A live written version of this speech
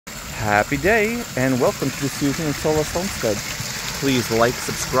Happy day and welcome to the Susan and Soulless Homestead. Please like,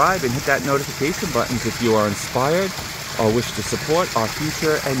 subscribe, and hit that notification buttons if you are inspired or wish to support our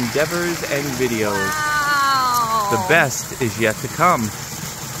future endeavors and videos. Wow. The best is yet to come.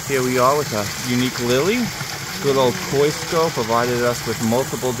 Here we are with a unique Lillie. Good old Coisco provided us with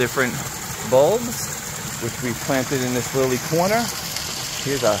multiple different bulbs, which we planted in this Lillie corner.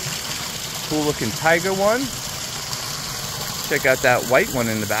 Here's a cool looking tiger one. Check out that white one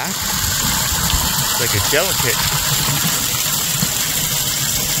in the back. It's like a delicate.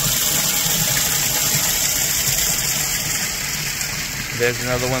 There's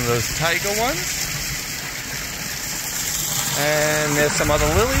another one of those tiger ones. And there's some other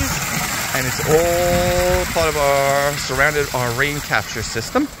lilies. And it's all part of our rain capture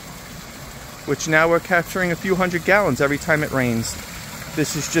system, which now we're capturing a few hundred gallons every time it rains.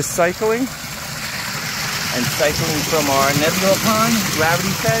 This is just cycling. And cycling from our nebula pond, gravity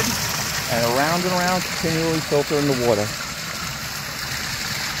fed, and around, continually filtering the water.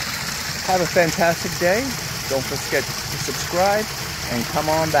 Have a fantastic day. Don't forget to subscribe and come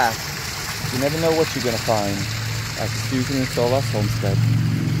on back. You never know what you're going to find at Susan and Soulless Homestead.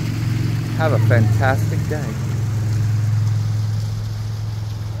 Have a fantastic day.